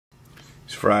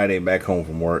It's Friday, back home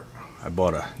from work. I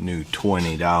bought a new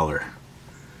 $20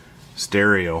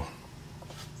 stereo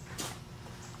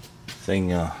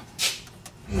thing.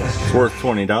 It's worth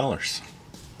 $20,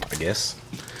 I guess.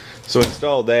 So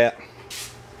installed that,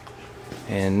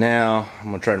 and now I'm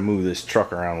gonna try to move this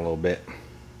truck around a little bit.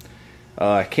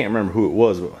 I can't remember who it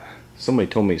was, but somebody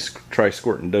told me to try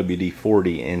squirting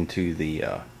WD-40 into the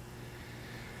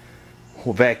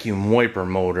vacuum wiper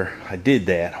motor. I did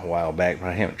that a while back, but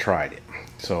I haven't tried it.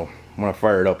 So when I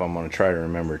fire it up, I'm going to try to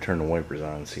remember to turn the wipers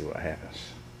on and see what happens.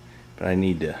 But I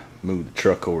need to move the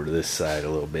truck over to this side a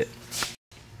little bit.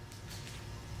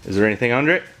 Is there anything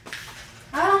under it?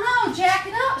 I don't know. Jack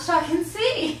it up so I can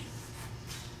see.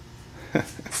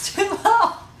 It's too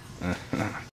low.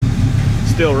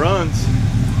 Still runs.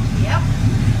 Yep.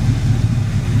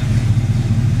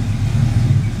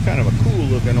 Kind of a cool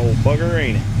looking old bugger,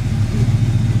 ain't it?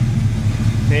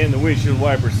 And the windshield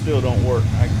wipers still don't work.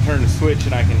 I can turn the switch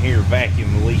and I can hear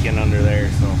vacuum leaking under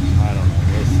there, so I don't know.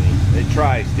 We'll see. It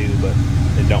tries to, but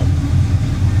it don't.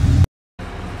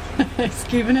 He's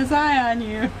keeping his eye on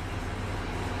you.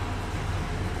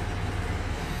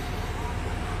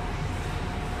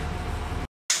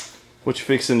 What you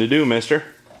fixing to do, mister?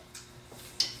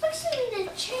 Fixing to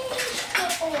change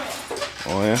the oil.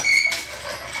 Oh yeah?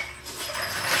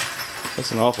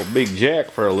 That's an awful big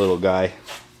jack for a little guy.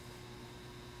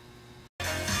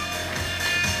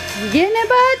 You getting it,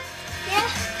 bud? Yeah.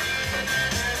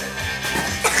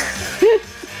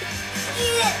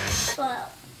 Well,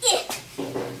 yeah.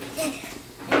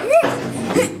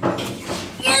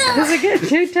 Does it get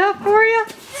too tough for you,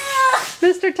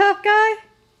 Mr. Tough Guy?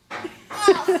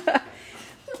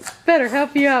 Better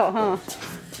help you out, huh?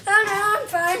 Oh no, I'm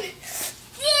fine.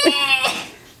 Yeah,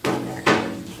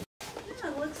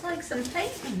 it looks like some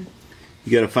taping.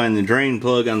 You gotta find the drain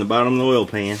plug on the bottom of the oil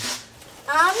pan.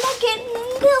 I'm not getting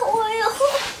the oil.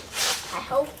 I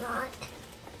hope not.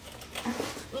 I'm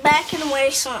backing away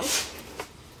some.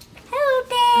 Hello,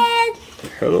 Dad.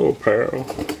 Hello, pal.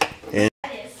 And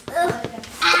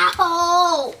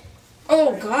Ow!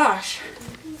 Oh gosh.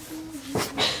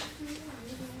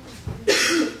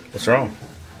 what's wrong?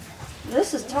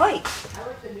 This is tight.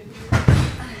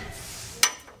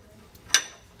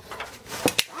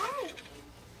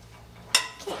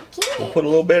 Can't get We'll it. put a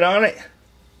little bit on it.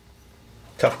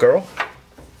 Tough girl.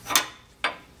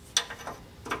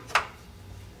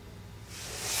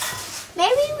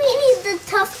 Maybe we need the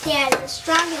tough dad, the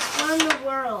strongest one in the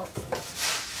world.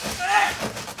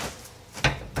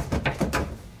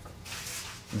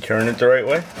 You turn it the right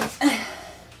way?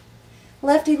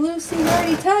 Lefty loosey,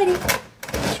 righty tighty.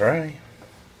 That's right.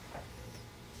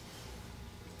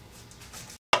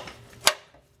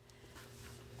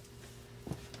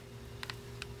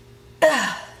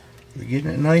 You're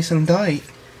getting it nice and tight.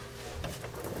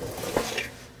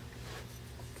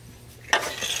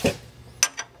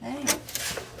 Hey.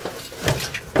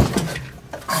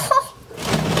 Oh.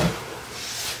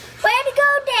 Way to go,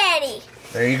 Daddy.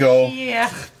 There you go.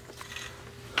 Yeah.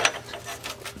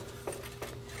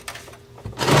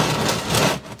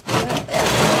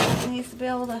 Needs to be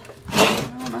able to. I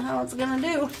don't know how it's gonna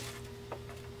do.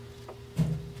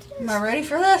 Am I ready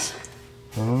for this?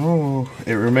 Oh,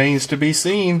 it remains to be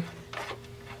seen.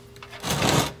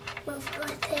 Move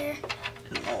right there.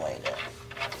 Oh, wait.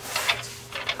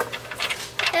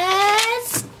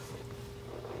 Yes.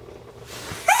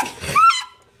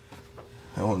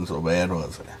 That wasn't so bad,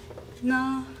 was it?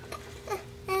 No.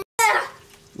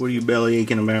 What are you belly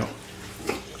aching about?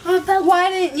 Why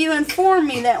didn't you inform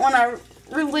me that when I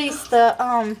released the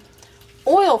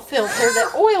oil filter,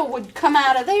 that oil would come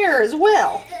out of there as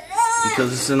well?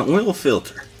 Because it's an oil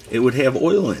filter. It would have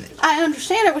oil in it. I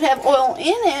understand it would have oil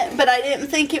in it, but I didn't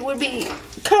think it would be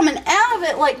coming out of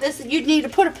it like this. You'd need to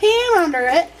put a pan under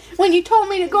it when you told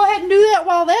me to go ahead and do that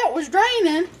while that was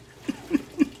draining.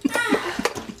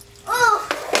 Oh.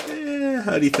 Yeah,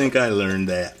 how do you think I learned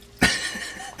that?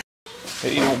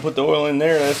 Hey, you won't put the oil in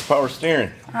there, that's power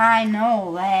steering. I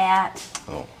know that.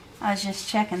 Oh, I was just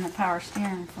checking the power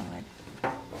steering fluid.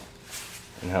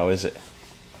 and how is it?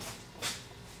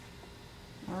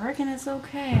 I reckon it's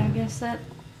okay. I guess that...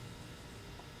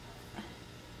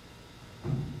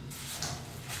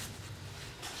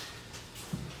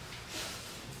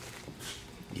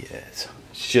 Yes,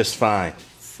 it's just fine.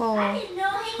 full I didn't know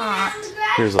he hot. had the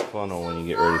grass. Here's a funnel when you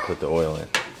get ready to put the oil in.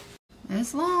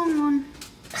 This long one.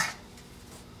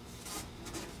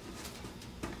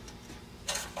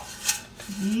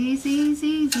 Easy, easy,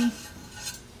 easy.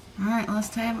 Alright,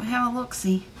 let's have a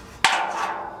look-see.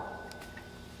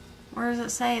 Where does it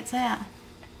say it's at?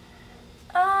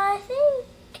 I think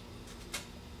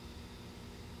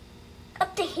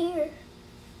up to here.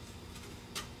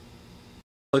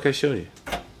 Like I showed you.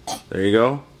 There you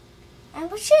go. And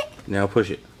push it. Now push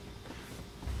it.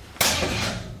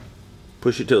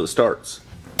 Push it till it starts.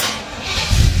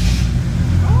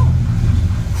 Oh,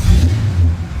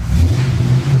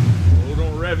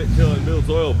 don't rev it till it builds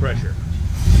oil pressure.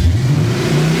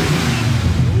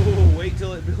 Oh, wait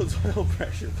till it builds oil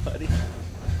pressure, buddy.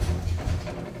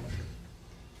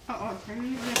 Uh-oh, turn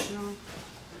your ignition on.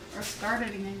 Or start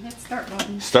it again. Hit start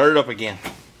button. Start it up again.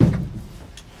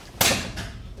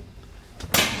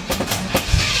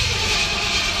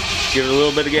 Give it a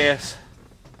little bit of gas.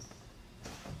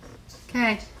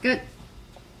 Okay, good.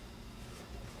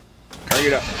 Crank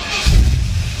it up.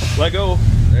 Let go.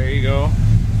 There you go.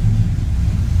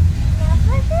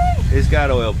 It's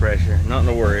got oil pressure.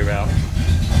 Nothing to worry about.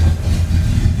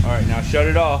 Alright, now shut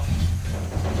it off.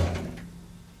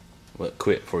 Well,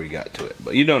 quit before you got to it.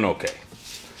 But you're doing okay.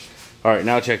 Alright,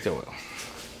 now check the oil.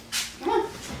 Come on.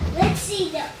 Let's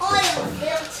see the oil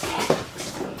filter.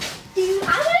 I'm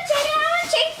gonna check it. I'm gonna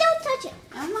check it. Don't touch it.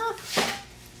 I'm not.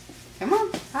 Come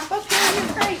on, hop up here and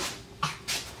get great.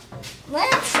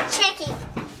 Let's check it.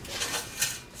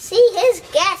 See his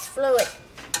gas fluid.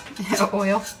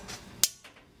 Oil.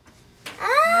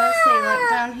 Ah, Let's see, look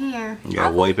down here. You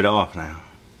gotta wipe it off now.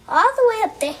 all the way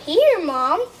up to here,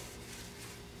 Mom.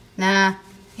 Nah,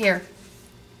 here.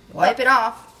 Wipe it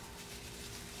off.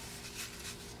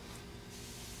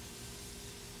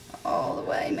 All the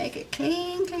way. Make it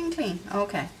clean, clean, clean.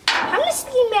 Okay. I'm gonna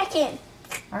steam back in.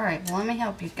 Alright, well, let me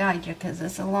help you guide you because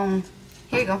it's a long...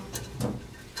 Here you go.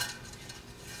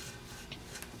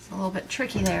 It's a little bit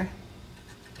tricky there.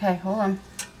 Okay, hold on.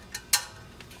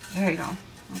 There you go.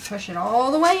 I'll push it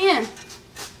all the way in.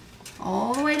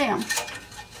 All the way down.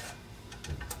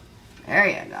 There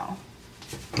you go.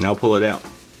 Now pull it out.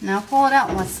 Now pull it out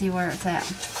and let's see where it's at.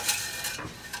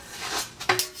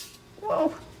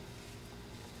 Whoa.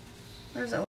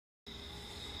 There's a...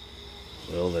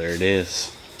 Well, there it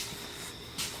is.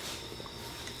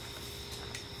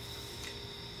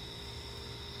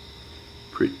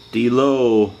 Pretty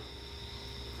low.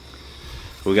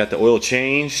 We got the oil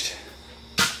changed.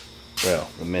 Well,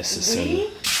 the missus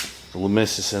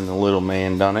and the little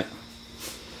man done it.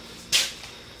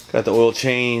 Got the oil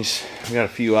changed. We got a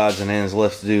few odds and ends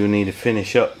left to do. We need to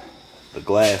finish up the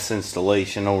glass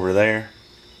installation over there.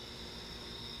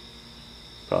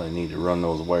 Probably need to run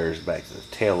those wires back to the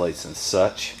taillights and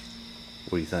such.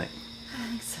 What do you think? I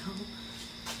think so.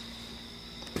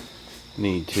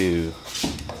 Need to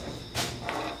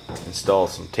install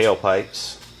some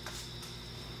tailpipes.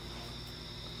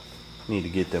 Need to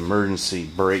get the emergency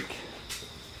brake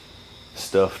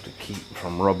stuff to keep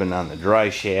from rubbing on the dry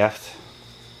shaft.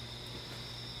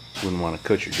 Wouldn't want to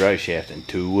cut your dry shaft in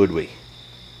two, would we?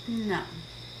 No.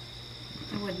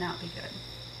 It would not be good.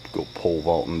 Go pole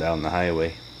vaulting down the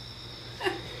highway.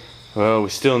 Well, we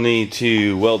still need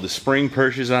to weld the spring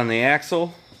perches on the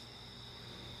axle.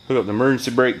 Hook up the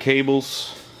emergency brake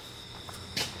cables.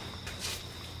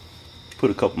 Put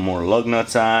a couple more lug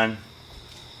nuts on.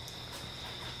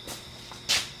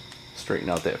 Straighten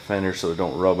out that fender so it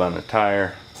don't rub on the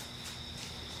tire.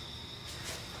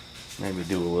 Maybe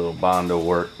do a little Bondo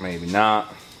work, maybe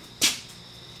not.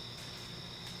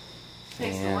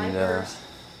 Fix the wipers.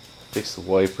 Fix the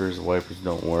wipers. The wipers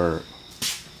don't work.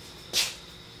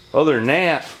 Other than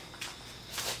that,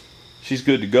 she's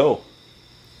good to go.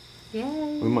 Yay.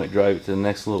 We might drive it to the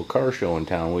next little car show in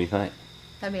town. What do you think?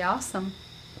 That'd be awesome.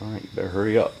 Alright, you better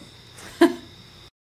hurry up.